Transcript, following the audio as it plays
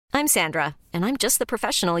I'm Sandra, and I'm just the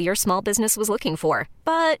professional your small business was looking for.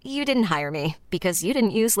 But you didn't hire me because you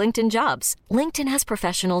didn't use LinkedIn Jobs. LinkedIn has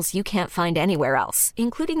professionals you can't find anywhere else,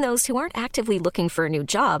 including those who aren't actively looking for a new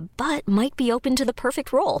job, but might be open to the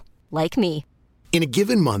perfect role, like me. In a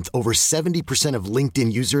given month, over 70% of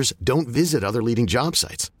LinkedIn users don't visit other leading job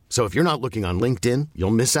sites. So if you're not looking on LinkedIn,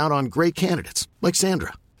 you'll miss out on great candidates like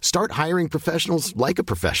Sandra. Start hiring professionals like a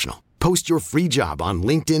professional. Post your free job on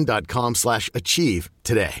linkedin.com/achieve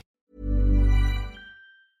today.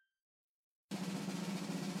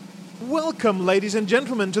 Welcome, ladies and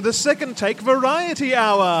gentlemen, to the Second Take Variety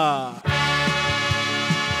Hour.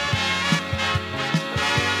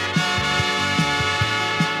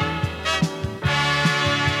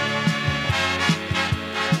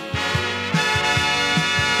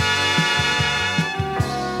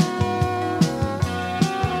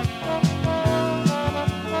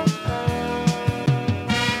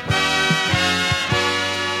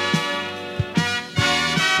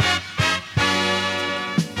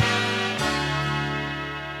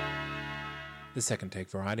 The Second Take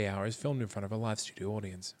Variety Hour is filmed in front of a live studio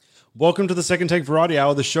audience. Welcome to the Second Take Variety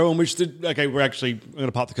Hour, the show in which we're going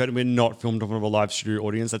to pop the curtain. We're not filmed in front of a live studio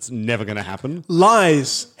audience. That's never going to happen.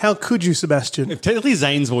 Lies. How could you, Sebastian? Technically,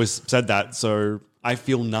 Zane's voice said that, so I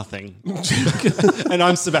feel nothing. And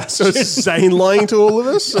I'm Sebastian. So is Zane lying to all of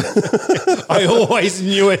us? I always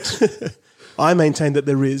knew it. I maintain that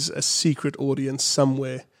there is a secret audience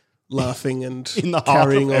somewhere laughing and In the heart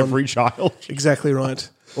carrying of on. every child. Exactly right.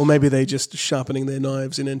 Or maybe they're just sharpening their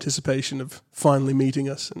knives in anticipation of finally meeting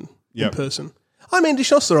us in person. I'm Andy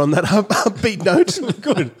Schosser on that upbeat note.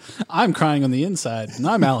 Good. I'm crying on the inside, and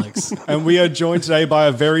I'm Alex. And we are joined today by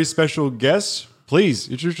a very special guest. Please,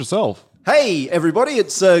 introduce yourself. Hey, everybody,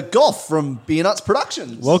 it's Goff from Beer Nuts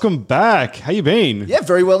Productions. Welcome back. How you been? Yeah,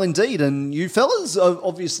 very well indeed. And you fellas are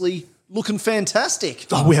obviously looking fantastic.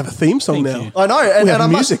 Oh, we have a theme song now. I know. And, We have and I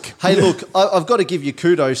music. Hey, look, I've got to give you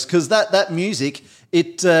kudos because that music,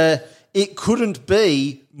 it couldn't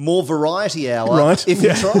be more variety hour Right. if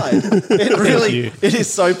you tried. It really, you. it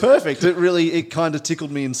is so perfect. It kind of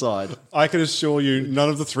tickled me inside. I can assure you, none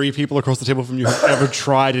of the three people across the table from you have ever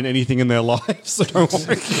tried in anything in their lives. So don't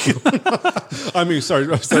worry. I mean,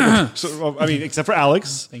 sorry. Except for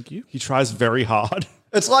Alex. Thank you. He tries very hard.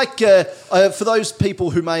 It's like for those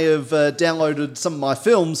people who may have downloaded some of my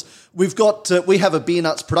films, we have a Beer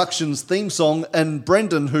Nuts Productions theme song, and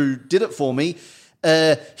Brendan, who did it for me,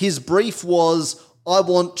 his brief was, I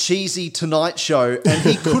want cheesy Tonight Show, and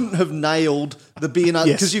he couldn't have nailed the Beer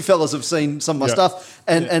Nuts, because you fellas have seen some of my stuff,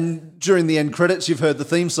 and during the end credits you've heard the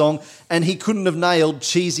theme song, and he couldn't have nailed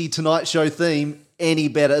cheesy Tonight Show theme any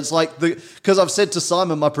better. It's like, because I've said to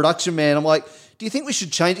Simon, my production man, I'm like, do you think we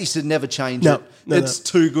should change it? He said, never change it. It's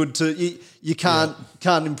too good to, you can't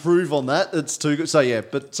improve on that. It's too good.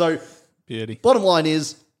 So Beauty. bottom line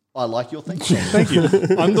is, I like your theme song. Thank you.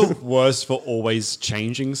 I'm the worst for always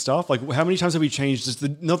changing stuff. Like, how many times have we changed just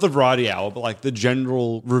not the variety hour, but like the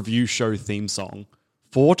general review show theme song?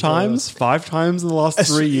 4 times? 5 times in the last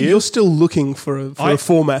 3 years? You're still looking for a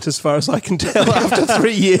format as far as I can tell after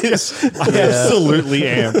 3 years. I absolutely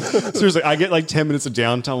am. Seriously, I get like 10 minutes of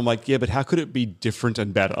downtime. I'm like, yeah, but how could it be different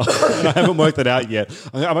and better? And I haven't worked that out yet.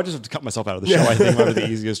 I might just have to cut myself out of the show. I think might be the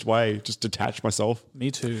easiest way, just detach myself.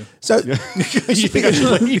 Me too. So, You think I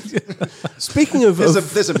should leave? speaking of...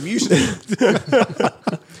 There's a mutiny.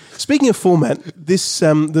 Speaking of format, this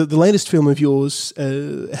the latest film of yours,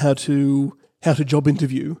 How to Job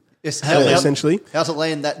Interview, Yes, essentially. How to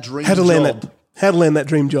land that dream How to land job. that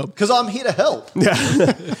dream job. Because I'm here to help.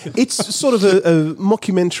 It's sort of a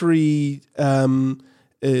mockumentary,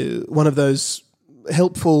 one of those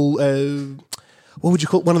helpful, what would you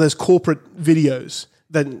call it? One of those corporate videos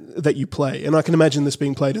that you play, and I can imagine this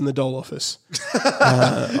being played in the Dole office.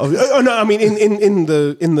 No, I mean in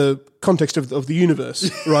the context of the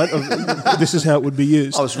universe, right? This is how it would be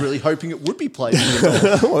used. I was really hoping it would be played.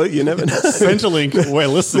 Well, you never know. Centrelink, we're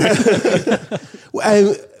listening.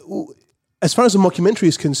 As far as a mockumentary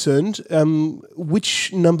is concerned,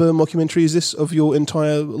 which number mockumentary is this of your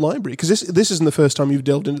entire library? Because this isn't the first time you've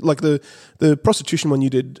delved in. Like the prostitution one you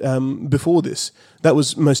did before this, that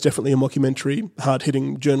was most definitely a mockumentary,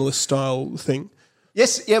 hard-hitting journalist style thing.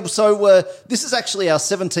 Yes, yeah. So this is actually our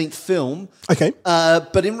 17th film. Okay.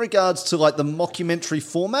 But in regards to like the mockumentary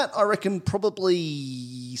format, I reckon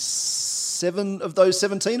probably 7 of those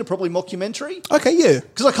 17 are probably mockumentary. Okay, yeah.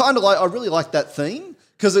 Because I really like that theme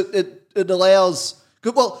because it allows.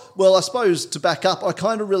 Well, I suppose to back up, I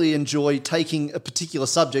kind of really enjoy taking a particular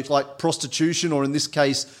subject like prostitution, or in this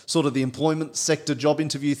case, sort of the employment sector job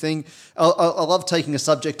interview thing. I love taking a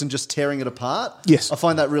subject and just tearing it apart. Yes. I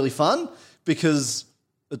find that really fun because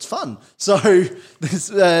it's fun. So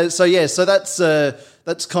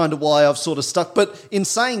that's kind of why I've sort of stuck. But in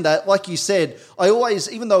saying that, like you said, I always,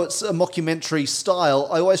 even though it's a mockumentary style,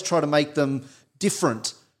 I always try to make them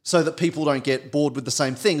different so that people don't get bored with the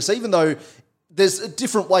same thing. So even though there's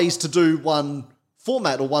different ways to do one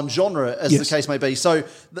format or one genre, as the case may be. So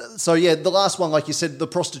the last one, like you said, the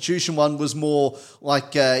prostitution one was more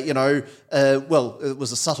like, it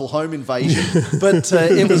was a subtle home invasion, but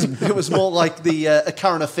it was more like the a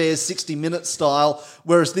current affairs 60-minute style,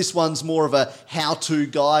 whereas this one's more of a how-to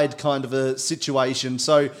guide kind of a situation.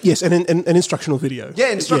 So yes, and an instructional video.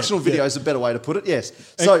 Yeah, instructional video is a better way to put it, yes.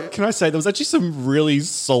 So can I say, there was actually some really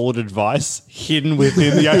solid advice hidden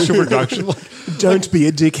within the actual production. Don't be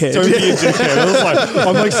a dickhead. Don't be a dickhead. I was like,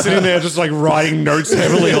 I'm like sitting there just like writing notes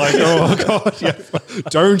heavily like, oh God, yeah.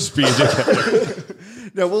 Don't be a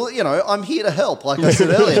dickhead. No, well, I'm here to help, like I said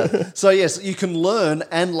earlier. So yes, you can learn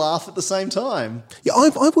and laugh at the same time. Yeah,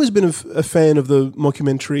 I've always been a fan of the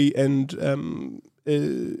mockumentary and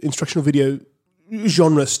instructional video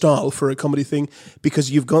genre style for a comedy thing,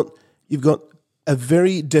 because you've got a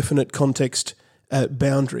very definite context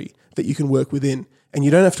boundary that you can work within. And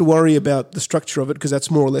you don't have to worry about the structure of it because that's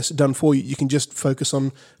more or less done for you. You can just focus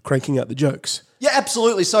on cranking out the jokes. Yeah,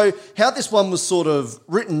 absolutely. So how this one was sort of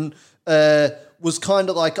written was kind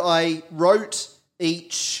of like I wrote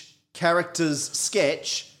each character's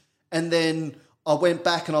sketch and then I went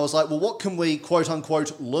back and I was like, well, what can we quote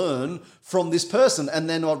unquote learn from this person? And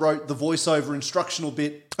then I wrote the voiceover instructional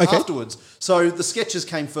bit afterwards. So the sketches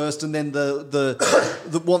came first and then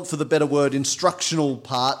the want for the better word instructional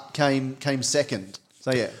part came second.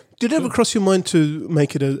 So yeah. Did it ever cross your mind to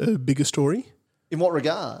make it a bigger story? In what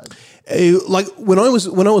regard? Like when I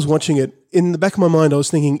was watching it, in the back of my mind, I was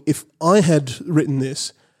thinking if I had written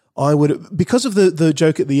this, I would, because of the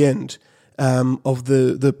joke at the end of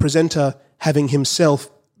the presenter having himself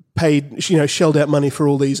paid, shelled out money for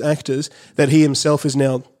all these actors, that he himself is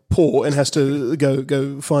now poor and has to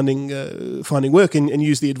go finding work and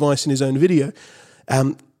use the advice in his own video.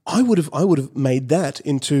 I would have made that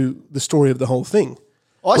into the story of the whole thing.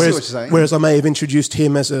 I see what you're saying. Whereas I may have introduced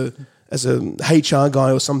him as a HR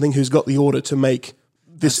guy or something who's got the order to make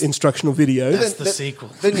this instructional video. That's the sequel.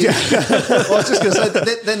 Then I was just going to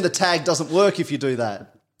say, then the tag doesn't work if you do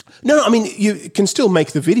that. No, I mean, you can still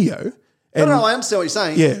make the video. No, I understand what you're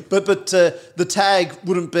saying. Yeah. But the tag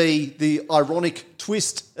wouldn't be, the ironic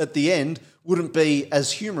twist at the end wouldn't be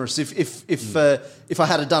as humorous if I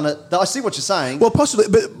had done it. I see what you're saying. Well, possibly,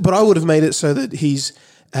 but I would have made it so that he's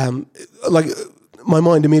my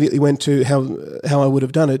mind immediately went to how I would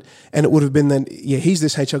have done it, and it would have been that he's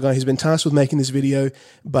this HR guy who's been tasked with making this video,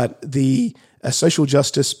 but the social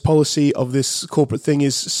justice policy of this corporate thing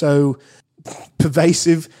is so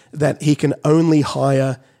pervasive that he can only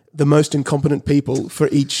hire the most incompetent people for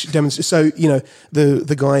each demonstration. So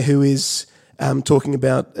the guy who is talking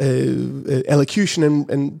about elocution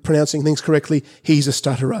and pronouncing things correctly, he's a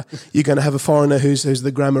stutterer. You're going to have a foreigner who's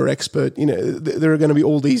the grammar expert. There are going to be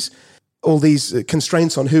all these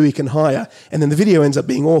constraints on who he can hire, and then the video ends up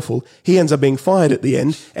being awful. He ends up being fired at the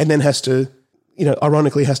end, and then has to,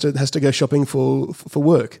 ironically, has to go shopping for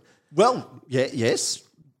work. Well, yes.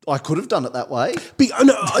 I could have done it that way.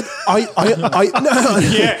 No,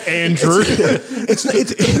 Yeah, Andrew.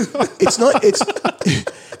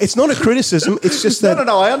 It's not a criticism. It's just that.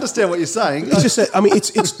 No. I understand what you're saying. It's just that. I mean,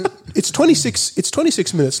 it's 26. It's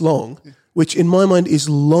 26 minutes long, which in my mind is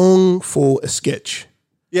long for a sketch.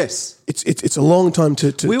 Yes, it's a long time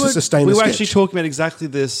to sustain. We a were sketch. actually talking about exactly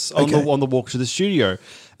this on the walk to the studio,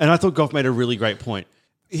 and I thought Goff made a really great point.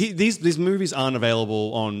 These movies aren't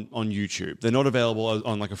available on YouTube. They're not available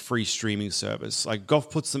on like a free streaming service. Like Goff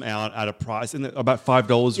puts them out at a price about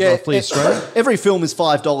 $5 roughly Australian. Every film is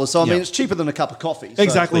 $5, so I mean it's cheaper than a cup of coffee. So.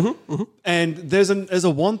 Exactly. And there's a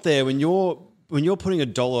want there when you're putting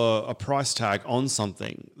a price tag on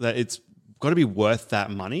something that it's got to be worth that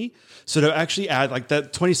money. So to actually add like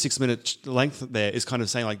that 26-minute length there is kind of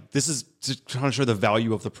saying like this is to try to show the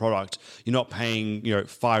value of the product. You're not paying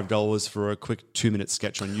 $5 for a quick 2-minute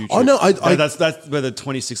sketch on YouTube. Oh no, that's where the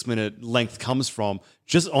 26-minute length comes from.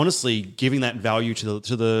 Just honestly giving that value to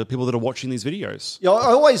the people that are watching these videos. Yeah,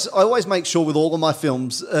 I always make sure with all of my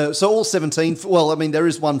films. So all 17. Well, I mean there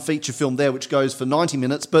is one feature film there which goes for 90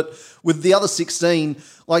 minutes, but with the other 16,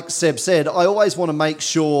 like Seb said, I always want to make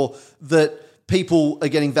sure that people are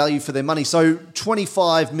getting value for their money. So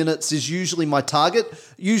 25 minutes is usually my target.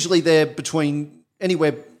 Usually they're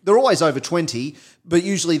they're always over 20, but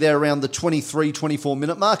usually they're around the 23, 24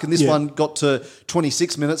 minute mark. And this one got to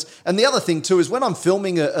 26 minutes. And the other thing too is when I'm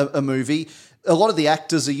filming a movie, a lot of the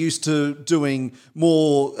actors are used to doing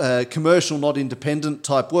more commercial, not independent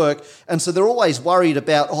type work. And so they're always worried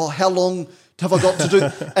about, how long have I got to do?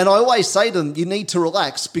 And I always say to them, you need to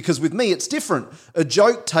relax, because with me, it's different. A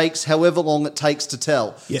joke takes however long it takes to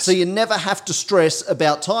tell. Yes. So you never have to stress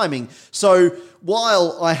about timing. So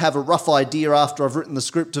while I have a rough idea after I've written the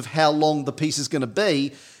script of how long the piece is going to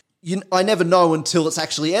be, I never know until it's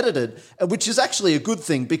actually edited, which is actually a good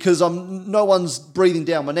thing, because no one's breathing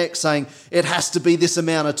down my neck saying it has to be this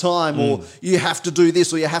amount of time or you have to do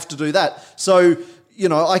this or you have to do that. So,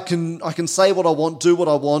 I can say what I want, do what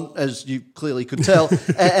I want, as you clearly could tell,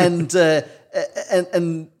 and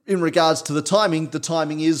in regards to the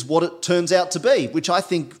timing is what it turns out to be, which I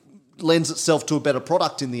think lends itself to a better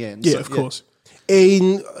product in the end. Yeah, of course.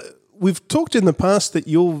 And we've talked in the past that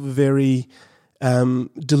you're very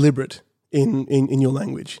deliberate in your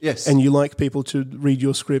language. Yes. And you like people to read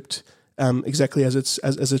your script exactly as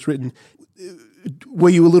it's written. Were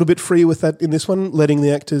you a little bit free with that in this one, letting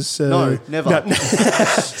the actors... No, never.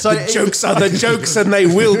 So the jokes are the jokes and they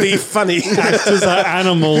will be funny. Actors are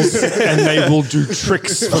animals and they will do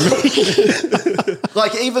tricks for me.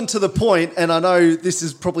 Like, even to the point, and I know this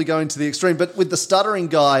is probably going to the extreme, but with the stuttering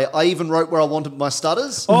guy, I even wrote where I wanted my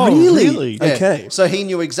stutters. Oh, really? Yeah. Okay. So he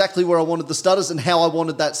knew exactly where I wanted the stutters and how I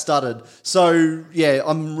wanted that stuttered. So, yeah,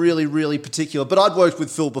 I'm really, really particular. But I'd worked with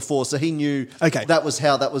Phil before, so he knew that was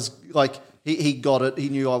how that was, like... He got it. He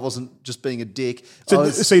knew I wasn't just being a dick. So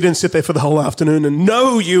you didn't sit there for the whole afternoon and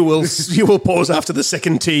no, you will pause after the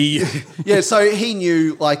second tea. Yeah, so he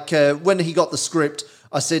knew, like, when he got the script,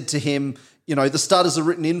 I said to him, the stutters are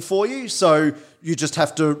written in for you, so you just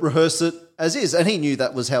have to rehearse it as is. And he knew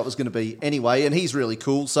that was how it was going to be anyway, and he's really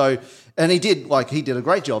cool. So, and he did a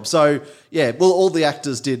great job. So, yeah, well, all the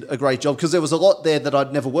actors did a great job, because there was a lot there that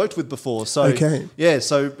I'd never worked with before. So, yeah,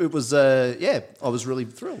 so it was, I was really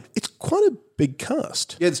thrilled. It's quite a big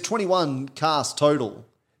cast. Yeah, there's 21 cast total.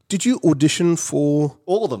 Did you audition for...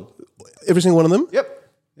 All of them. Every single one of them? Yep.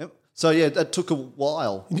 So, yeah, that took a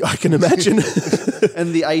while. I can imagine.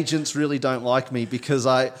 And the agents really don't like me because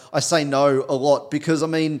I say no a lot, because,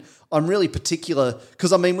 I'm really particular,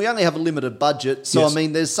 because, we only have a limited budget. So,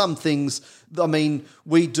 Yes. there's some things,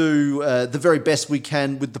 we do the very best we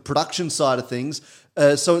can with the production side of things.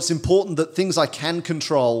 So it's important that things I can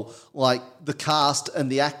control, like the cast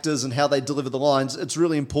and the actors and how they deliver the lines, it's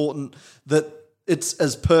really important that it's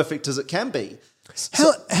as perfect as it can be.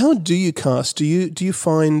 How do you cast? Do you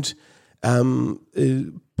find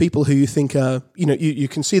people who you think are, you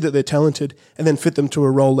can see that they're talented and then fit them to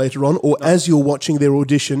a role later on, or as you're watching their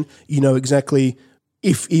audition, you know exactly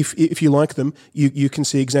if you like them, you can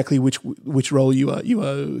see exactly which role you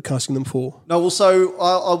are casting them for? No, well, so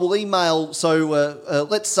I will email. So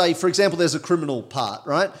let's say, for example, there's a criminal part,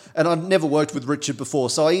 right? And I've never worked with Richard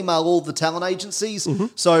before, so I email all the talent agencies. Mm-hmm.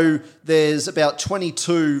 So there's about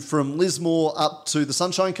 22 from Lismore up to the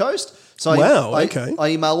Sunshine Coast. So I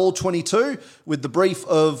email all 22 with the brief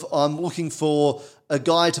of I'm looking for a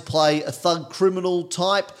guy to play a thug criminal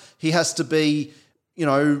type. He has to be,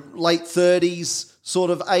 late 30s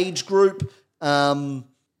sort of age group.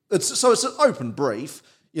 It's an open brief,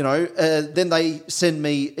 Then they send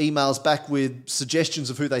me emails back with suggestions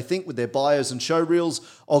of who they think with their bios and show reels.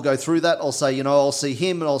 I'll go through that. I'll say, I'll see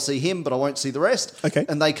him and I'll see him, but I won't see the rest. Okay.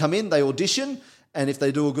 And they come in, they audition. And if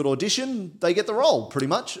they do a good audition, they get the role, pretty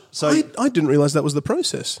much. So I didn't realise that was the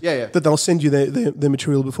process. Yeah. That they'll send you their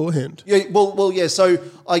material beforehand. Yeah, well, yeah. So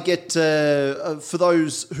I get, for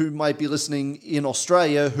those who might be listening in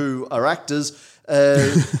Australia who are actors...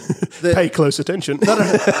 Pay close attention. They'll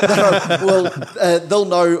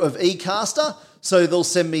know of eCaster. So they'll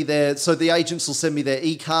send me the agents will send me their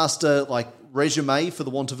eCaster, like, resume, for the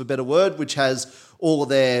want of a better word, which has all of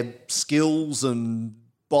their skills and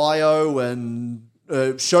bio and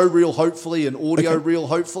show reel, hopefully, and audio reel,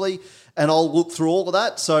 hopefully, and I'll look through all of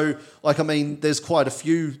that. So, there's quite a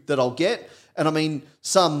few that I'll get, and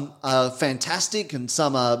some are fantastic and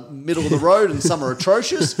some are middle of the road and some are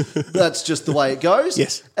atrocious. That's just the way it goes.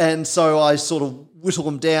 Yes. And so I sort of whittle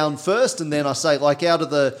them down first, and then I say, out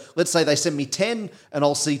of let's say they send me 10, and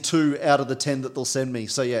I'll see 2 out of the 10 that they'll send me.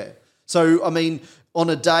 So, yeah. So, on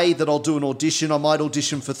a day that I'll do an audition, I might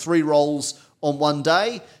audition for 3 roles on one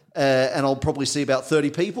day, and I'll probably see about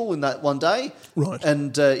 30 people in that one day. Right.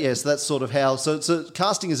 And, so that's sort of how... So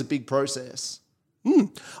casting is a big process.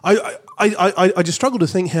 I just struggle to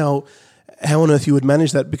think how on earth you would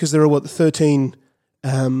manage that, because there are, 13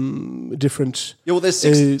 different... Yeah, well, there's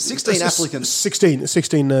 16 applicants. 16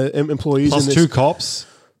 employees. Plus in this. 2 cops.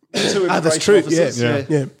 2 immigration that's true, officers.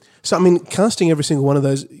 yeah. So, I mean, casting every single one of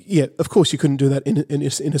those, yeah, of course you couldn't do that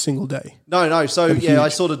in a single day. No. So, That'd be I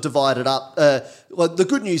huge. sort of divided up. Well, the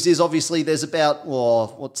good news is obviously there's about,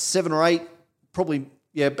 7 or 8, probably,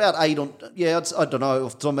 about 8 on, I don't know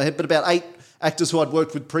off the top of my head, but about 8 actors who I'd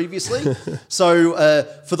worked with previously. So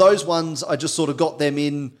for those ones, I just sort of got them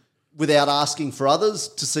in without asking for others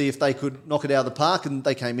to see if they could knock it out of the park, and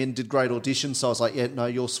they came in, did great auditions, so I was like,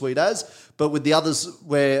 you're sweet as. But with the others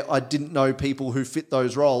where I didn't know people who fit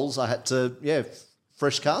those roles, I had to,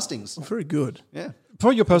 fresh castings. Very good. Yeah.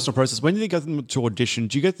 For your personal process, when do you get them to audition?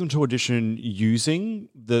 Do you get them to audition using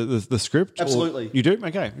the script? or- Absolutely. You do?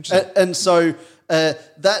 Okay. Interesting. And so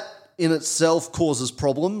that in itself causes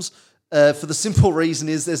problems for the simple reason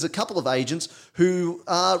is there's a couple of agents who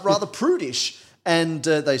are rather prudish. And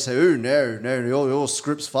they say, "Oh no, your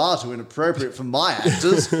script's far too inappropriate for my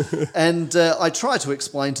actors." And I try to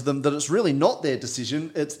explain to them that it's really not their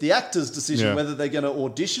decision; it's the actor's decision whether they're going to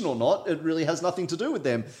audition or not. It really has nothing to do with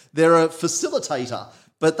them. They're a facilitator,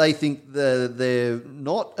 but they think they're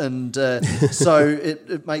not, and so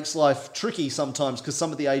it makes life tricky sometimes because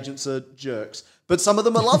some of the agents are jerks, but some of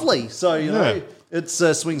them are lovely. So you know, it's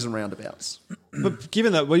swings and roundabouts. But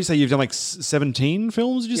given that, what do you say, you've done like 17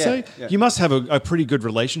 films, did you say? Yeah. You must have a pretty good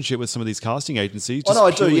relationship with some of these casting agencies. Oh, no,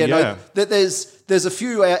 I do, purely- No, there's a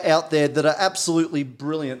few out there that are absolutely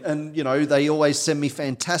brilliant, and, they always send me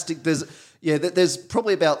fantastic. There's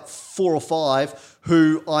probably about 4 or 5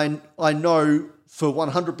 who I know for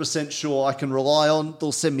 100% sure I can rely on.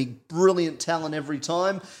 They'll send me brilliant talent every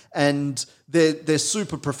time, and they're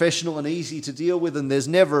super professional and easy to deal with, and there's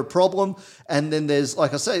never a problem. And then there's,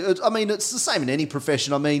 like I say, it's the same in any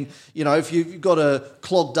profession. I mean, if you've got a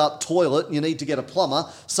clogged up toilet and you need to get a plumber,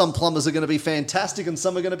 some plumbers are going to be fantastic and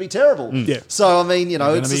some are going to be terrible. Yeah. So, I mean, It's it's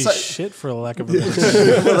going to the be same. shit for a lack of a better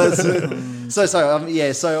term. Well, that's it. So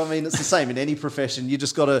I mean, it's the same in any profession. You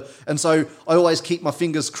just got to, and so I always keep my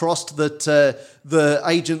fingers crossed that the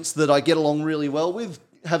agents that I get along really well with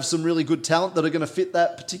have some really good talent that are going to fit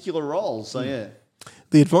that particular role. So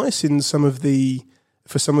The advice in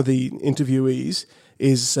for some of the interviewees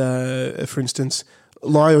is, for instance,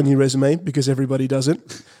 lie on your resume because everybody does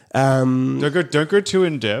it. Don't go too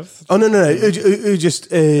in depth. Oh no!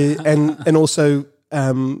 Just and also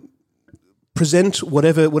present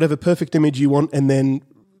whatever perfect image you want, and then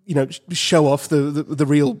show off the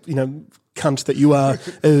real cunt that you are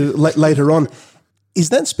later on. Is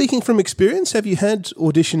that speaking from experience? Have you had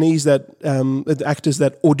auditionees actors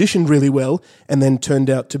that auditioned really well and then turned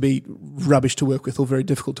out to be rubbish to work with or very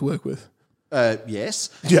difficult to work with? Yes.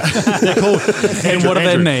 Yeah. And what are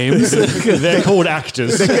their names? They're called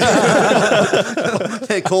actors.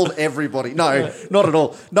 They're called everybody. No, not at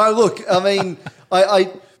all. No, look, I mean,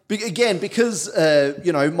 because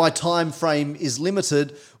my time frame is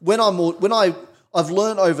limited. I've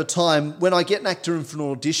learned over time when I get an actor in for an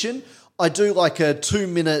audition, I do like a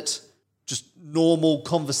 2-minute just normal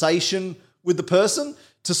conversation with the person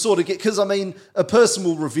to sort of get, because I mean, a person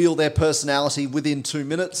will reveal their personality within 2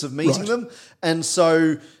 minutes of meeting them. And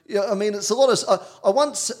so, I mean, it's a lot of, I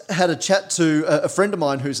once had a chat to a friend of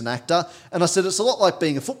mine who's an actor, and I said, it's a lot like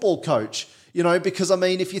being a football coach. Because, I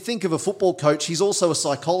mean, if you think of a football coach, he's also a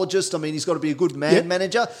psychologist. I mean, he's got to be a good man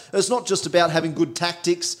manager. It's not just about having good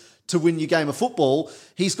tactics to win your game of football.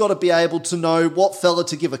 He's got to be able to know what fella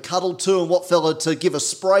to give a cuddle to and what fella to give a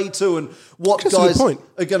spray to and what guys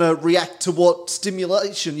are going to react to what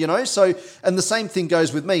stimulation, So, and the same thing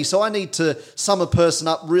goes with me. So I need to sum a person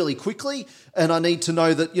up really quickly, and I need to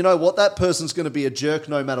know that, that person's going to be a jerk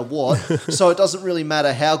no matter what. So it doesn't really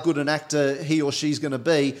matter how good an actor he or she's going to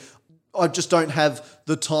be. I just don't have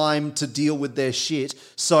the time to deal with their shit.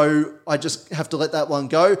 So I just have to let that one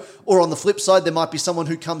go. Or on the flip side, there might be someone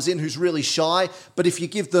who comes in who's really shy, but if you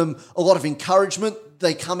give them a lot of encouragement,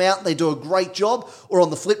 they come out and they do a great job. Or on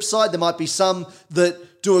the flip side, there might be some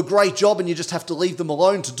that do a great job and you just have to leave them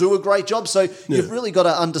alone to do a great job. So you've really got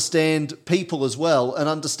to understand people as well and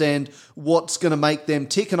understand what's going to make them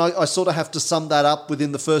tick. And I sort of have to sum that up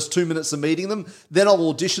within the first 2 minutes of meeting them. Then I'll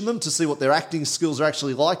audition them to see what their acting skills are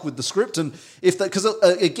actually like with the script. And if that, because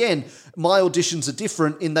again, my auditions are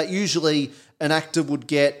different in that usually an actor would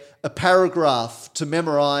get a paragraph to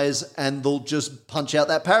memorize and they'll just punch out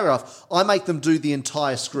that paragraph. I make them do the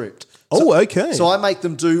entire script. Okay. So I make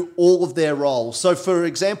them do all of their roles. So, for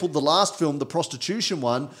example, the last film, the prostitution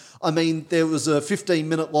one, I mean, there was a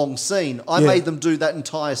 15-minute long scene. I made them do that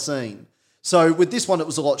entire scene. So with this one, it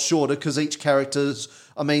was a lot shorter because each character's,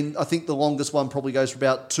 I mean, I think the longest one probably goes for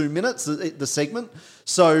about 2 minutes, the segment.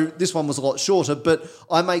 So this one was a lot shorter, but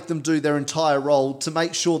I make them do their entire role to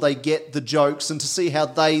make sure they get the jokes and to see how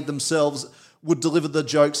they themselves would deliver the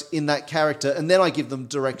jokes in that character, and then I give them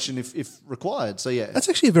direction if required. So yeah, That's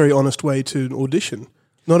actually a very honest way to audition.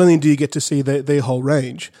 Not only do you get to see their whole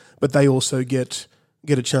range, but they also get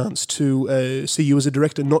a chance to see you as a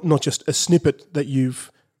director, not just a snippet that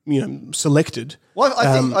you've selected. Well,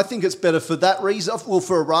 I think it's better for that reason. Well,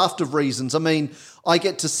 for a raft of reasons. I mean, I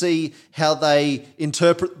get to see how they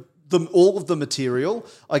interpret all of the material.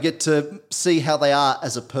 I get to see how they are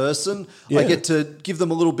as a person. Yeah. I get to give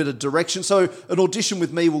them a little bit of direction. So an audition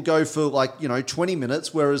with me will go for 20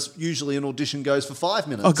 minutes, whereas usually an audition goes for 5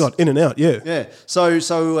 minutes. Oh God, in and out, yeah. Yeah. So it's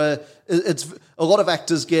a lot of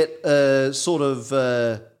actors get sort of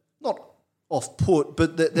not off put,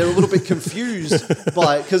 but they're a little bit confused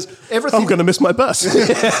by it because everything. I'm going to miss my bus.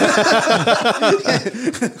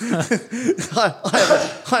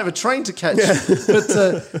 I have a train to catch,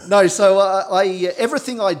 but no. So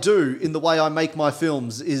everything I do in the way I make my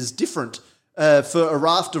films is different. For a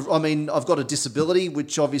raft of, I've got a disability,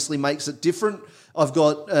 which obviously makes it different. I've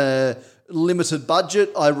got limited budget.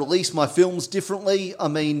 I release my films differently.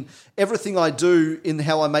 Everything I do in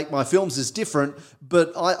how I make my films is different,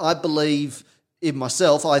 but I believe in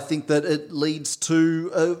myself. I think that it leads to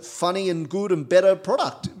a funny and good and better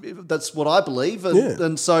product. That's what I believe.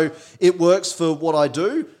 And so it works for what I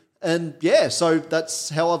do. And so that's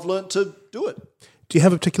how I've learned to do it. Do you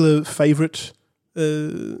have a particular favourite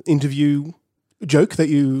interview joke that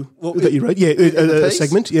you wrote? Yeah, a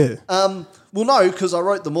segment. Yeah. Well, no, because I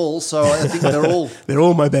wrote them all, so I think they're all they're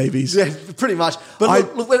all my babies. Yeah, pretty much.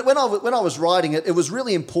 But look, when I was writing it, it was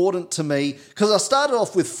really important to me because I started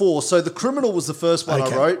off with 4. So the criminal was the first one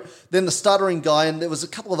I wrote, then the stuttering guy, and there was a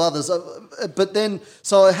couple of others. But then,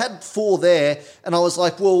 so I had 4 there, and I was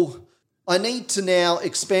like, well, I need to now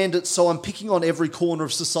expand it so I'm picking on every corner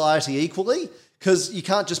of society equally. Because you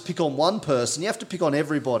can't just pick on one person, you have to pick on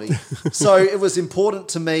everybody. So it was important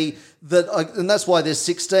to me and that's why there's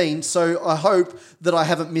 16. So I hope that I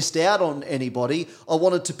haven't missed out on anybody. I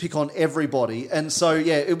wanted to pick on everybody. And so,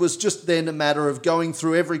 it was just then a matter of going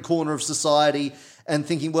through every corner of society and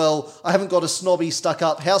thinking, well, I haven't got a snobby,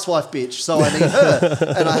 stuck-up housewife bitch, so I need her.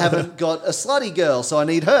 And I haven't got a slutty girl, so I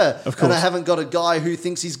need her. Of course. And I haven't got a guy who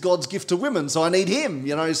thinks he's God's gift to women, so I need him.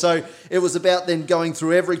 So it was about then going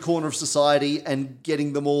through every corner of society and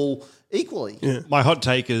getting them all equally. Yeah. My hot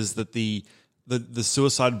take is that the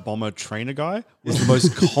suicide bomber trainer guy was the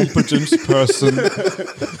most competent person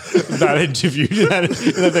that interviewed in that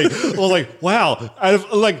thing. I was like, wow.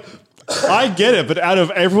 I get it, but out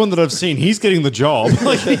of everyone that I've seen, he's getting the job.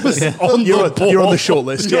 He was on You're the ball. on the short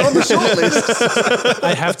list. You're on the short list.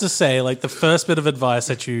 I have to say, the first bit of advice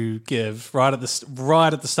that you give right at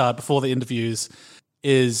the start before the interviews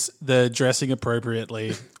is the dressing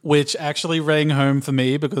appropriately, which actually rang home for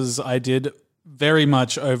me because I did very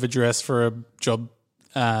much overdress for a job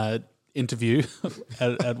interview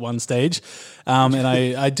at one stage, and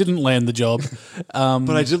I didn't land the job. But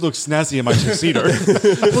I did look snazzy in my tuxedo.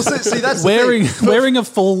 Well, see, that's wearing a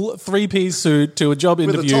full 3-piece suit to a job with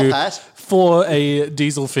interview a top hat for a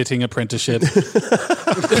diesel fitting apprenticeship.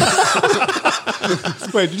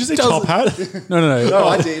 Wait, did you say top hat? No. No,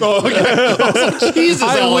 I did. Oh, okay. I was like, Jesus,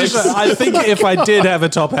 Alex. I think if I did have a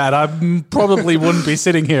top hat, I probably wouldn't be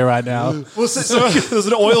sitting here right now. Well, So there's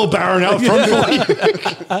an oil baron out front for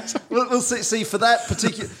you. Well, see, for that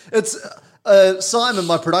particular, it's Simon,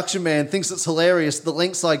 my production man, thinks it's hilarious the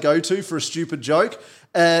lengths I go to for a stupid joke.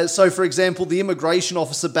 So, for example, the immigration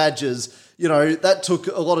officer badges, that took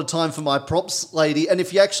a lot of time for my props lady. And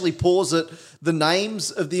if you actually pause it, the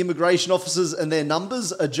names of the immigration officers and their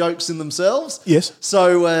numbers are jokes in themselves. Yes.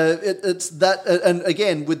 So it's that. And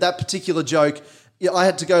again, with that particular joke, I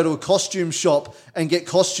had to go to a costume shop and get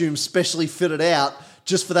costumes specially fitted out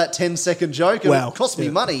just for that 10-second joke. And it cost me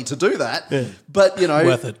money to do that. Yeah. But,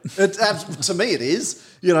 worth it. To me it is.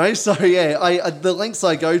 So the lengths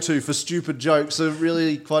I go to for stupid jokes are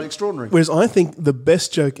really quite extraordinary. Whereas I think the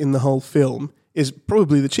best joke in the whole film is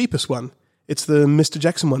probably the cheapest one. It's the Mr.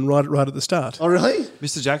 Jackson one right at the start. Oh, really?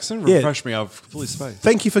 Mr. Jackson, refresh me. I've completely spaced.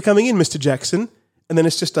 Thank you for coming in, Mr. Jackson. And then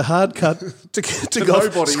it's just a hard cut to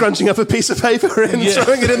Goff scrunching up a piece of paper and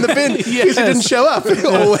throwing it in the bin because he didn't show up.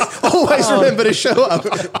 Always remember to show up.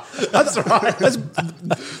 That's right.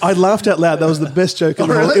 I laughed out loud. That was the best joke in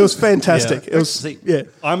the whole. It was fantastic. Yeah. It was.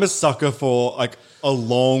 I'm a sucker for a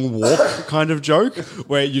long walk kind of joke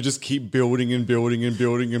where you just keep building and building and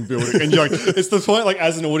building and building. And you're it's the point,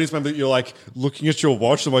 as an audience member, you're looking at your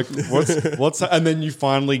watch. I'm like, what's that? And then you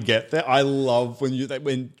finally get there. I love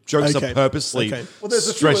when jokes are purposely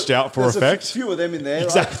stretched out for effect. There's a few of them in there.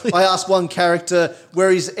 Exactly. I asked one character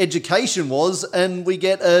where his education was, and we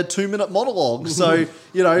get a 2-minute monologue. So,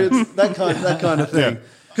 it's that kind of thing.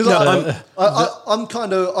 Because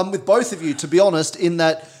I'm with both of you, to be honest, in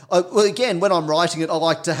that, well, again, when I'm writing it, I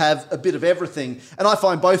like to have a bit of everything. And I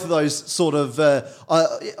find both of those sort of,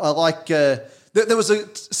 I like, there was a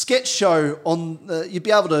sketch show on, you'd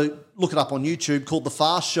be able to look it up on YouTube, called The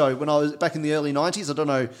Fast Show when I was back in the early 90s. I don't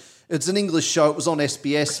know. It's an English show. It was on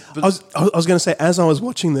SBS. But I was going to say, as I was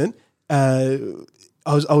watching that,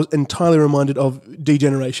 I was entirely reminded of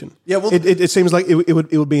D-Generation. Yeah, well, it seems like it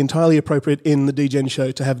would be entirely appropriate in the D-Gen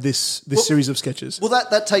show to have this series of sketches. Well,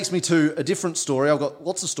 that takes me to a different story. I've got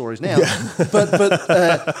lots of stories now,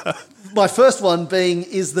 but my first one being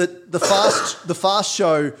is that the Fast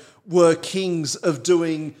Show were kings of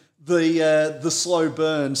doing the slow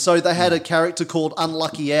burn. So they had a character called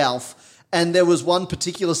Unlucky Alf, and there was one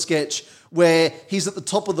particular sketch where he's at the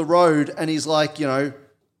top of the road and he's like,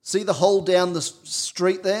 see the hole down the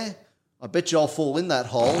street there? I bet you I'll fall in that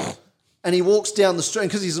hole. And he walks down the street,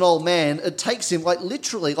 because he's an old man, it takes him,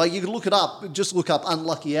 literally, you can look it up, just look up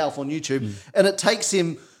Unlucky Alf on YouTube, and it takes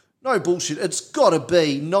him, no bullshit, it's got to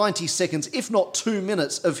be 90 seconds, if not 2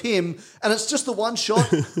 minutes of him, and it's just the one shot,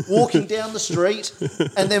 walking down the street,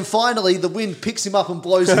 and then finally the wind picks him up and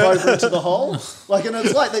blows him over into the hole. And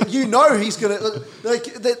it's like that, he's going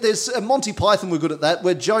to, there's Monty Python were good at that,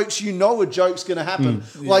 where jokes, a joke's going to happen.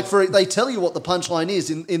 They tell you what the punchline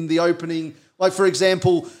is in the opening. For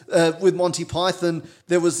example, with Monty Python,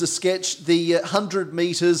 there was the sketch, the 100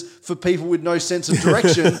 metres for people with no sense of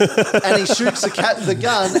direction, and he shoots the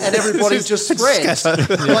gun and everybody just spreads.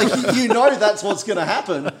 That's what's going to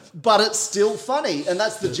happen, but it's still funny, and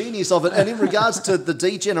that's the genius of it. And in regards to the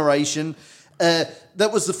D-Generation,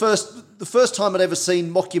 that was the first time I'd ever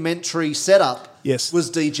seen mockumentary setup. Yes, was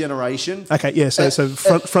D-Generation. Okay, yeah. So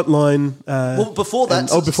Frontline. Well, before that.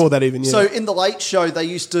 Before that even. Yeah. So in the Late Show, they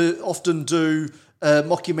used to often do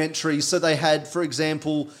mockumentaries. So they had, for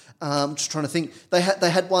example, just trying to think, they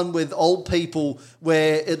had one with old people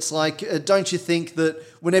where it's like, don't you think that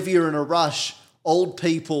whenever you're in a rush, old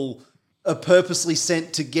people are purposely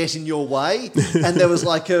sent to get in your way? And there was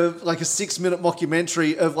like a 6-minute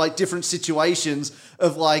mockumentary of different situations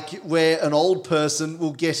of where an old person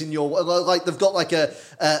will get in your way. They've got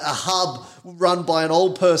a hub run by an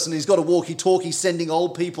old person. He's got a walkie-talkie sending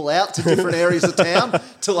old people out to different areas of town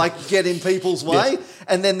to get in people's way. Yes.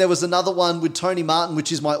 And then there was another one with Tony Martin,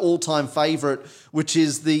 which is my all-time favourite, which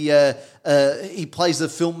is he plays a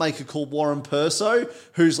filmmaker called Warren Perso,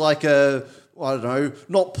 who's I don't know,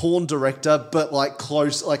 not porn director, but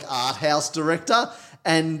close, art house director.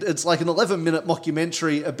 And it's an 11-minute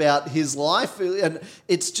mockumentary about his life. And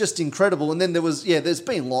it's just incredible. And then there's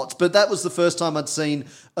been lots, but that was the first time I'd seen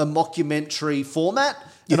a mockumentary format.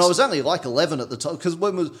 Yes. And I was only 11 at the time, because I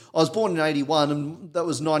was born in 81 and that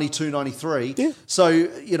was 92, 93. Yeah. So,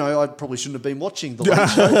 I probably shouldn't have been watching The Late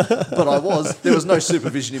Show, but I was. There was no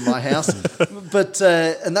supervision in my house. But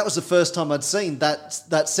and that was the first time I'd seen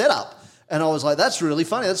that setup. And I was like, that's really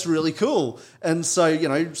funny. That's really cool. And so,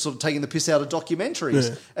 sort of taking the piss out of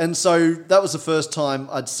documentaries. Yeah. And so that was the first time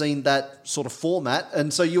I'd seen that sort of format.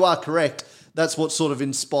 And so you are correct. That's what sort of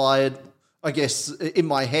inspired, I guess, in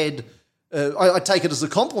my head. I take it as a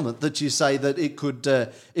compliment that you say that it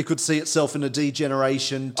could see itself in a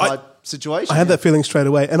D-Generation type situation. I had that feeling straight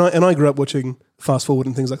away. And I grew up watching Fast Forward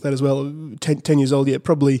and things like that as well. 10 years old, yet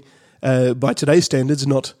probably by today's standards,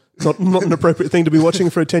 not an appropriate thing to be watching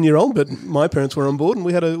for a 10-year-old, but my parents were on board and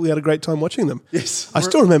we had a great time watching them. Yes, I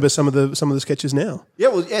still remember some of the sketches now. Yeah,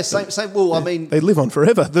 well, yeah, same. Well, I mean, they live on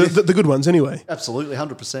forever. The good ones, anyway. Absolutely,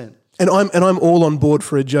 100%. And I'm all on board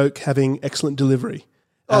for a joke having excellent delivery.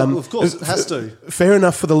 Of course, it has to. Fair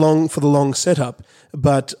enough for the long setup,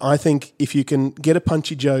 but I think if you can get a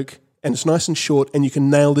punchy joke and it's nice and short and you can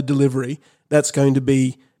nail the delivery, that's going to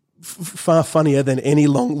be far funnier than any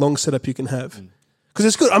long setup you can have. Because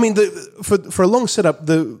it's good. I mean, for a long setup,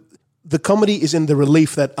 the comedy is in the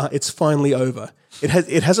relief that it's finally over. It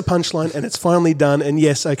has a punchline and it's finally done. And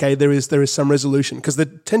yes, okay, there is some resolution because the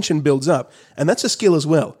tension builds up, and that's a skill as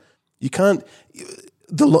well. You can't.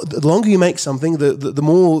 The longer you make something, the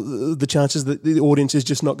more the chances that the audience is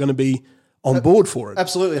just not going to be on board for it.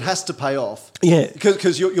 Absolutely, it has to pay off. Yeah,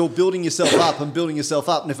 because you're building yourself up,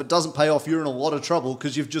 and if it doesn't pay off, you're in a lot of trouble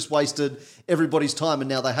because you've just wasted everybody's time and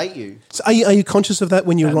now they hate you. So are you conscious of that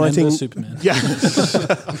when you're writing? Superman. Yeah,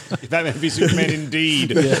 Batman v Superman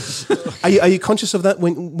indeed. Yeah. Are you conscious of that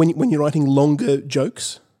when you're writing longer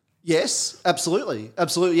jokes? Yes, absolutely.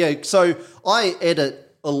 Yeah. So I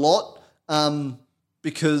edit a lot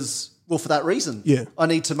because. Well, for that reason. Yeah. I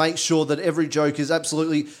need to make sure that every joke is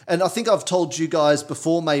absolutely... And I think I've told you guys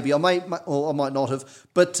before maybe, I might not have,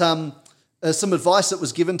 but some advice that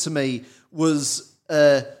was given to me was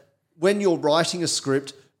when you're writing a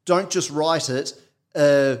script, don't just write it,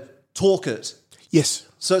 talk it. Yes.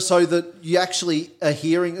 So that you actually are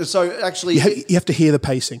hearing. So actually, You have to hear the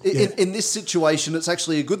pacing. in this situation, it's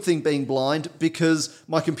actually a good thing being blind because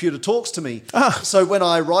my computer talks to me. Ah. So when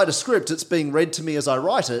I write a script, it's being read to me as I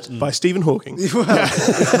write it. By Stephen Hawking.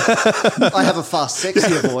 I have a far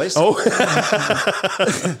sexier voice.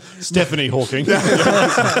 Stephanie Hawking.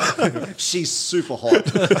 She's super hot.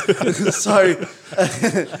 So,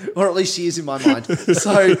 or at least she is in my mind.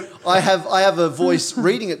 So I have a voice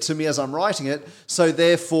reading it to me as I'm writing it. So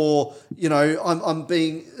therefore,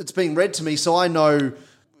 it's being read to me. So I know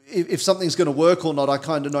if something's going to work or not. I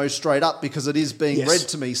kind of know straight up because it is being read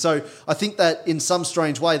to me. So I think that in some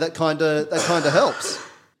strange way that kind of helps.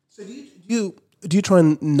 So do you try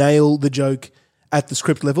and nail the joke at the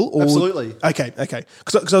script level? Or? Absolutely. Okay.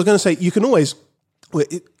 Because I was going to say you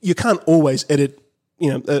can't always edit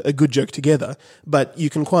a good joke together, but you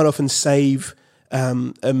can quite often save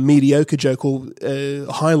a mediocre joke or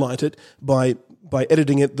highlight it by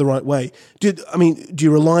editing it the right way. Do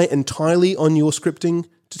you rely entirely on your scripting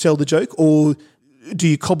to tell the joke, or do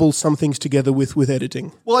you cobble some things together with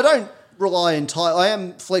editing? Well, I don't rely entirely. I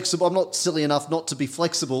am flexible. I'm not silly enough not to be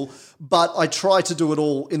flexible, but I try to do it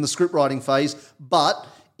all in the script writing phase. But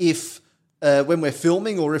if when we're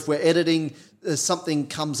filming or if we're editing, something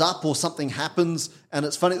comes up or something happens and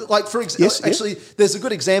it's funny. Like for example, actually, there's a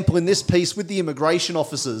good example in this piece with the immigration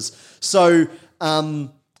officers. So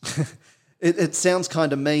it sounds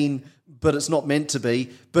kind of mean, but it's not meant to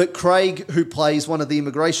be. But Craig, who plays one of the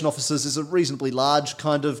immigration officers, is a reasonably large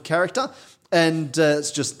kind of character. And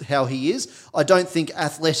it's just how he is. I don't think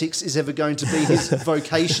athletics is ever going to be his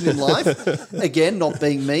vocation in life. Again, not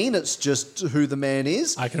being mean, it's just who the man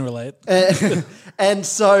is. I can relate. And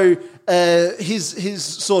so his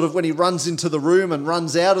sort of when he runs into the room and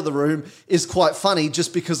runs out of the room is quite funny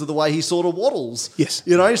just because of the way he sort of waddles. Yes.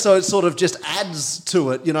 So it sort of just adds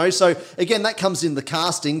to it, So again, that comes in the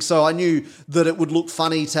casting. So I knew that it would look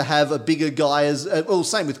funny to have a bigger guy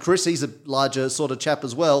same with Chris. He's a larger sort of chap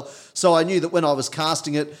as well. So I knew that when I was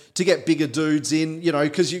casting it to get bigger dudes in,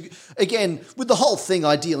 because again, with the whole thing,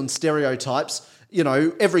 I deal in stereotypes.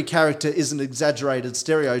 Every character is an exaggerated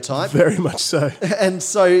stereotype. Very much so. And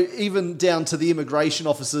so even down to the immigration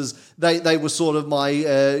officers, they were sort of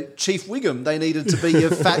my Chief Wiggum. They needed to be your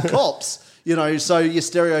fat cops, so your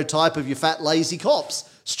stereotype of your fat, lazy cops,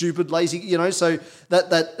 stupid, lazy, so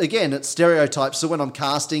that again, it's stereotypes. So when I'm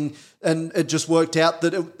casting, and it just worked out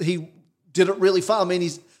that he did it really far. I mean,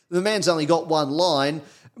 the man's only got one line,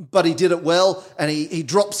 but he did it well, and he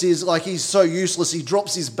drops his, he's so useless, he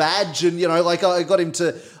drops his badge, and, I got him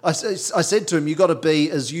to, I said to him, you got to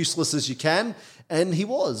be as useless as you can, and he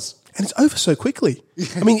was. And it's over so quickly.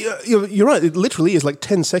 I mean, you're right, it literally is like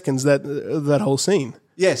 10 seconds, that whole scene.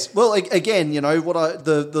 Yes. Well, again,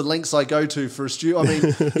 the lengths I go to for a studio. I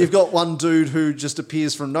mean, you've got one dude who just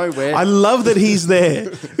appears from nowhere. I love that he's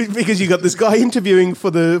there because you got this guy interviewing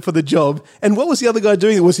for the job. And what was the other guy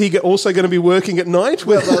doing? Was he also going to be working at night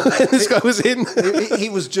when this guy was in? He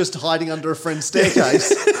was just hiding under a friend's staircase.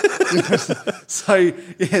 So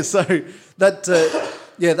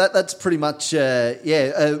that's pretty much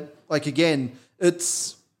again,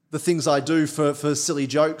 it's the things I do for silly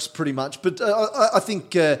jokes pretty much. But I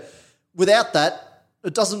think without that,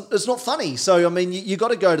 it's not funny. So, I mean, you got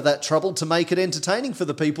to go to that trouble to make it entertaining for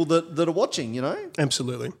the people that are watching,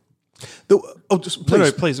 Absolutely.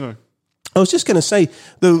 Please, no. I was just going to say,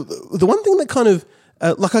 the one thing that kind of,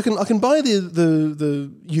 I can buy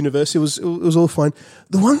the universe, it was all fine.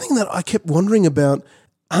 The one thing that I kept wondering about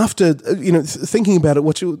after, thinking about it,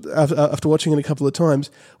 after watching it a couple of times,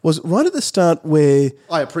 was right at the start where...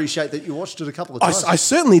 I appreciate that you watched it a couple of times. I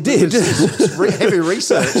certainly did. It's heavy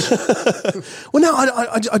research. Well, no,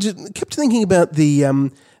 I just kept thinking about the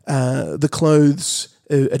clothes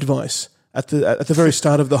advice at the very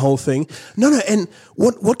start of the whole thing. No, and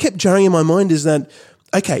what kept jarring in my mind is that,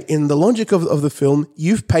 okay, in the logic of the film,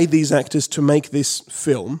 you've paid these actors to make this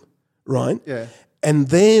film, right? Yeah. And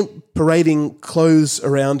they're parading clothes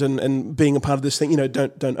around and being a part of this thing.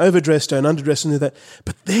 Don't overdress, don't underdress, and do that.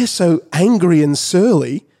 But they're so angry and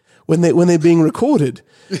surly when they're being recorded.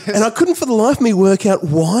 Yes. And I couldn't for the life of me work out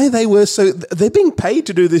why they were so... They're being paid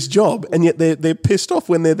to do this job, and yet they're pissed off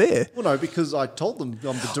when they're there. Well, no, because I told them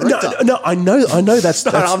I'm the director. No, I know that's...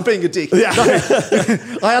 No, I'm being a dick. Yeah.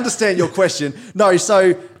 No, I understand your question. No,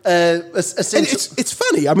 so... essentially, it's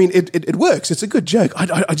funny. I mean, it works. It's a good joke.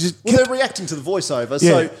 I just they're reacting to the voiceover,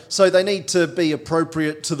 so they need to be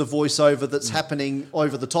appropriate to the voiceover that's happening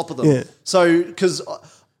over the top of them. Yeah. So because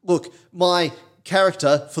look, my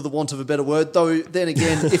character, for the want of a better word, though then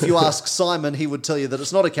again, if you ask Simon, he would tell you that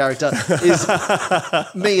it's not a character, is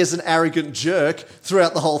me as an arrogant jerk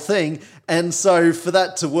throughout the whole thing. And so for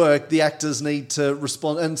that to work, the actors need to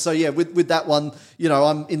respond. And so, yeah, with that one, you know,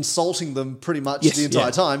 I'm insulting them pretty much the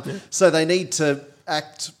entire time. Yeah. So they need to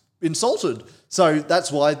act insulted. So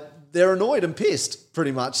that's why they're annoyed and pissed,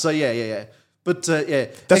 pretty much. So, yeah. But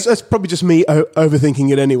that's probably just me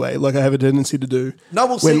overthinking it anyway. Like I have a tendency to do. No,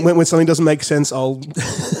 we'll when something doesn't make sense, I'll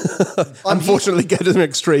unfortunately go to the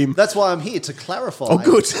extreme. That's why I'm here to clarify. Oh,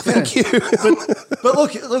 good, thank you. but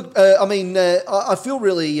look. I feel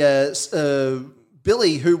really.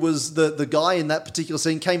 Billy, who was the guy in that particular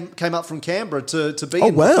scene, came up from Canberra to be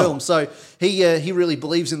in the film. So he really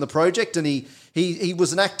believes in the project, and he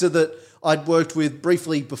was an actor that I'd worked with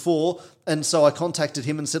briefly before, and so I contacted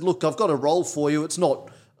him and said, look, I've got a role for you. It's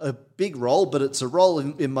not a big role, but it's a role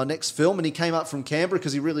in my next film. And he came up from Canberra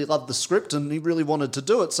because he really loved the script and he really wanted to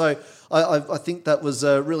do it. So I think that was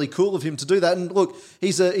really cool of him to do that. And look,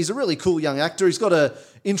 he's a really cool young actor. He's got a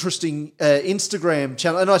interesting Instagram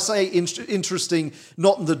channel. And I say interesting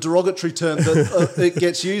not in the derogatory term that it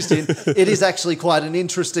gets used in. It is actually quite an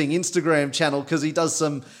interesting Instagram channel because he does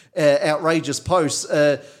some outrageous posts.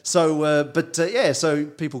 So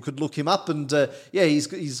people could look him up. And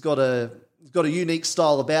he's got a unique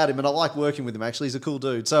style about him, and I like working with him, actually. He's a cool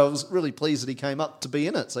dude. So I was really pleased that he came up to be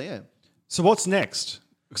in it. So, yeah. So what's next?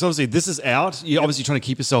 Because obviously this is out. You're obviously trying to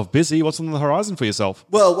keep yourself busy. What's on the horizon for yourself?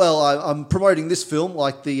 Well, I'm promoting this film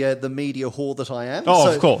like the media whore that I am.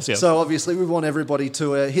 Oh, of course, yeah. So obviously we want everybody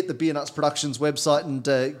to hit the Beer Nuts Productions website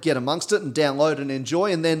and get amongst it and download and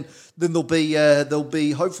enjoy. And then there'll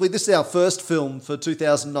be hopefully this is our first film for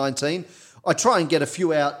 2019. I try and get a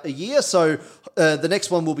few out a year, so the next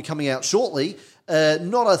one will be coming out shortly.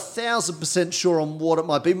 Not 1,000% sure on what it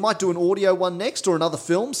might be. Might do an audio one next or another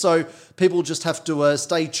film, so people just have to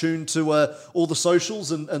stay tuned to all the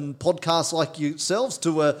socials and podcasts like yourselves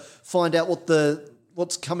to find out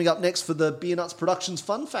what's coming up next for the Beer Nuts Productions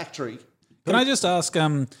Fun Factory. Can I just ask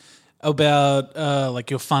about like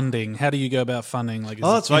your funding? How do you go about funding? Like,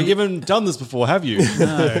 that's right. You haven't done this before, have you?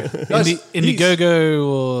 No. Indiegogo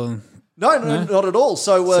or... No, not at all.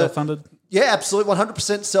 So self-funded? Yeah, absolutely,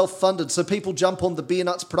 100% self-funded. So people jump on the Beer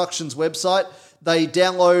Nuts Productions website, they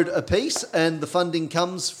download a piece, and the funding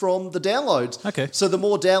comes from the downloads. Okay. So the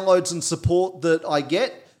more downloads and support that I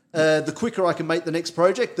get, the quicker I can make the next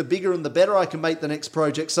project, the bigger and the better I can make the next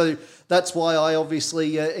project. So that's why I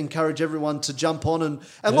obviously encourage everyone to jump on. And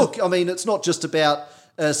look, I mean, it's not just about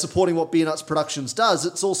supporting what Beer Nuts Productions does.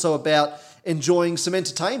 It's also about enjoying some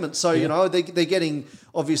entertainment. So, you know, they're getting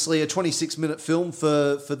obviously a 26-minute film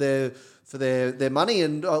for their money.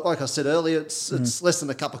 And like I said earlier, it's less than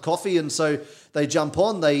a cup of coffee. And so they jump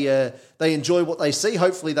on, they enjoy what they see.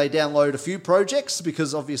 Hopefully they download a few projects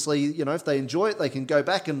because obviously, you know, if they enjoy it, they can go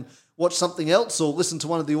back and watch something else or listen to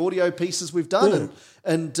one of the audio pieces we've done.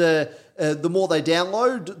 And the more they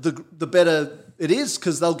download, the better it is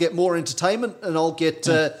because they'll get more entertainment and I'll get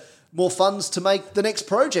more funds to make the next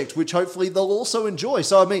project, which hopefully they'll also enjoy.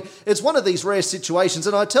 So, I mean, it's one of these rare situations.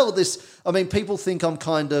 And I tell this, I mean, people think I'm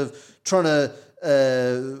kind of trying to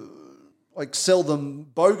like sell them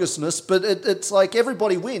bogusness, but it's like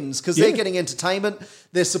everybody wins because they're getting entertainment,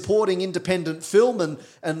 they're supporting independent film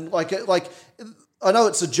and like I know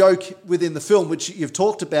it's a joke within the film, which you've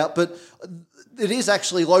talked about, but it is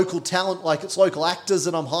actually local talent, like it's local actors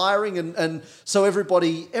that I'm hiring, and so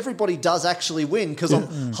everybody does actually win because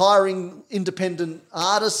I'm hiring independent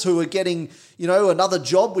artists who are getting, you know, another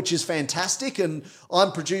job, which is fantastic, and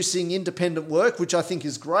I'm producing independent work, which I think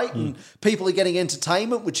is great, and people are getting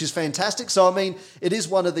entertainment, which is fantastic. So, I mean, it is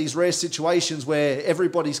one of these rare situations where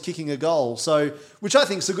everybody's kicking a goal, so which I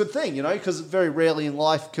think is a good thing, you know, because very rarely in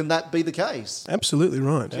life can that be the case. Absolutely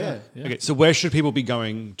right. Yeah. Okay, so where should people be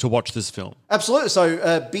going to watch this film? Absolutely. So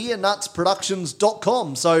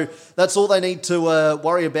beernutsproductions.com. So that's all they need to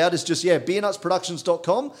worry about is just,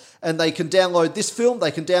 beernutsproductions.com, and they can download this film.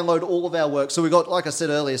 They can download all of our work. So we got, like I said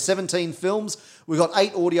earlier, 17 films. We've got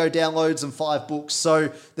 8 audio downloads and 5 books.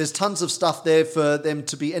 So there's tons of stuff there for them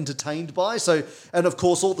to be entertained by. So, and of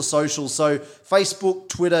course, all the socials. So Facebook,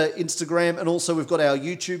 Twitter, Instagram, and also we've got our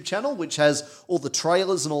YouTube channel, which has all the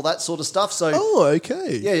trailers and all that sort of stuff. So,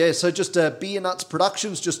 okay. Yeah. So just Beer Nuts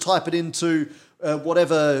Productions, just type it into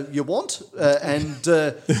whatever you want, and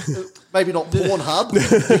maybe not Pornhub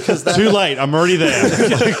because that, Too late. I'm already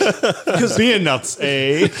there. Beer nuts,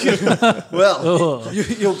 eh? well,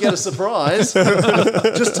 you'll get a surprise.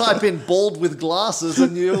 Just type in bald with glasses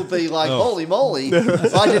and you'll be like, holy moly,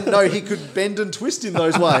 I didn't know he could bend and twist in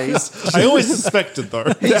those ways. I always suspected,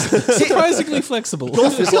 though. Surprisingly flexible.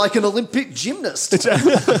 Golf is like an Olympic gymnast.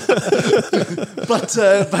 But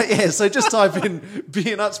yeah, so just type in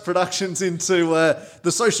Beer Nuts Productions into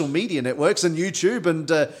the social media networks and YouTube,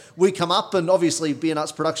 and we come up, and obviously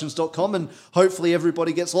beernutsproductions.com, and hopefully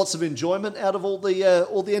everybody gets lots of enjoyment out of all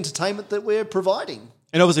the entertainment that we're providing.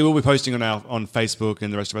 And obviously we'll be posting on Facebook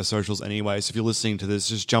and the rest of our socials anyway, so if you're listening to this,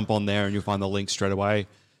 just jump on there and you'll find the link straight away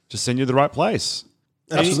to send you to the right place.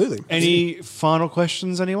 Absolutely. Any final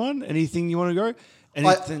questions, anyone? Anything you want to go?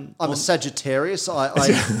 Anything? I'm a Sagittarius. I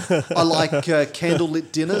like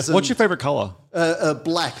candlelit dinners. And What's your favourite colour?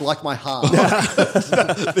 Black, like my heart.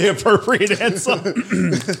 The appropriate answer.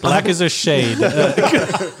 Black is a shade.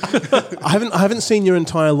 I haven't seen your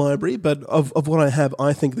entire library, but of what I have,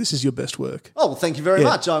 I think this is your best work. Oh, well, thank you very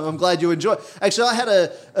much. I'm glad you enjoy it. Actually, I had a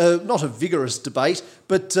not a vigorous debate,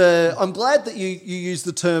 but I'm glad that you used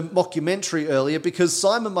the term mockumentary earlier, because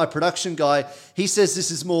Simon, my production guy, he says this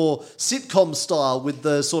is more sitcom style with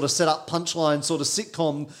the sort of set-up punchline sort of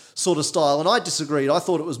sitcom sort of style, and I disagreed. I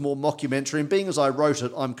thought it was more mockumentary, and being as I wrote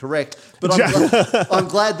it, I'm correct. But I'm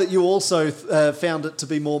glad that you also found it to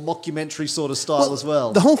be more mockumentary sort of style as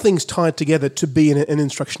well. The whole thing's tied together to be an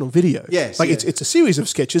instructional video. Yes, like yeah. it's a series of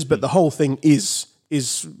sketches, but the whole thing is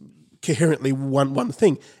coherently one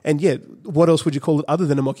thing. And yeah, what else would you call it other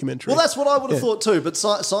than a mockumentary? Well, that's what I would have thought too. But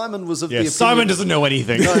Simon was of the opinion. Simon doesn't know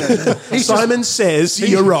anything. Simon says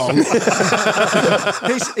you're wrong.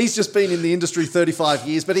 He's just been in the industry 35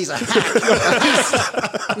 years, but he's a hack.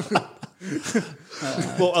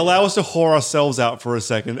 Well, allow us to whore ourselves out for a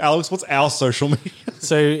second. Alex, what's our social media?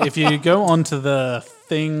 So if you go onto the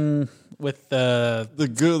thing with the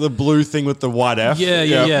blue thing with the white F.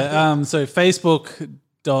 Yeah. So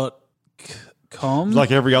Facebook.com.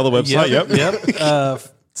 Like every other website, yep.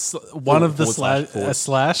 One of the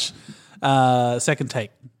slash second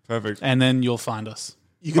take. Perfect. And then you'll find us.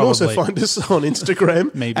 You can also find us on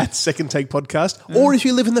Instagram Maybe. at Second Take Podcast. Or if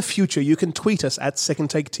you live in the future, you can tweet us at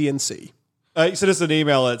Second Take TNC. You send us an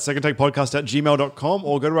email at secondtakepodcast@gmail.com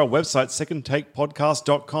or go to our website,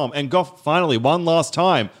 secondtakepodcast.com. And Goff, finally, one last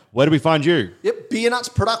time, where do we find you? Yep,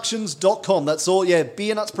 beernutsproductions.com. That's all, yeah,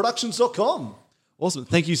 beernutsproductions.com. Awesome.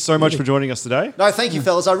 Thank you so much for joining us today. No, thank you,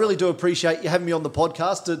 fellas. I really do appreciate you having me on the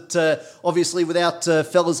podcast. Obviously, without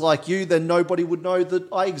fellas like you, then nobody would know that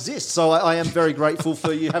I exist. So I am very grateful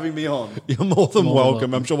for you having me on. You're more than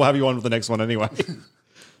welcome. I'm sure we'll have you on for the next one anyway.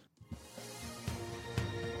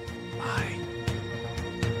 Bye.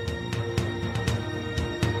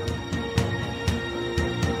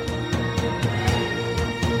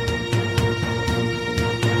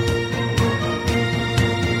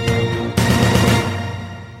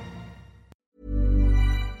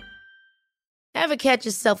 Ever catch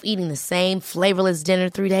yourself eating the same flavorless dinner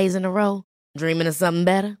 3 days in a row? Dreaming of something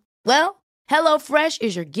better? Well, HelloFresh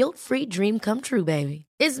is your guilt-free dream come true, baby.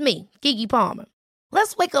 It's me, Keke Palmer.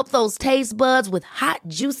 Let's wake up those taste buds with hot,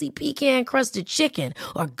 juicy pecan-crusted chicken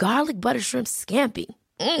or garlic butter shrimp scampi.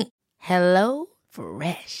 Hello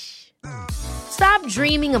Fresh. Stop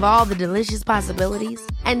dreaming of all the delicious possibilities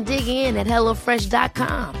and dig in at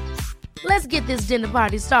HelloFresh.com. Let's get this dinner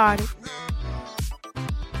party started.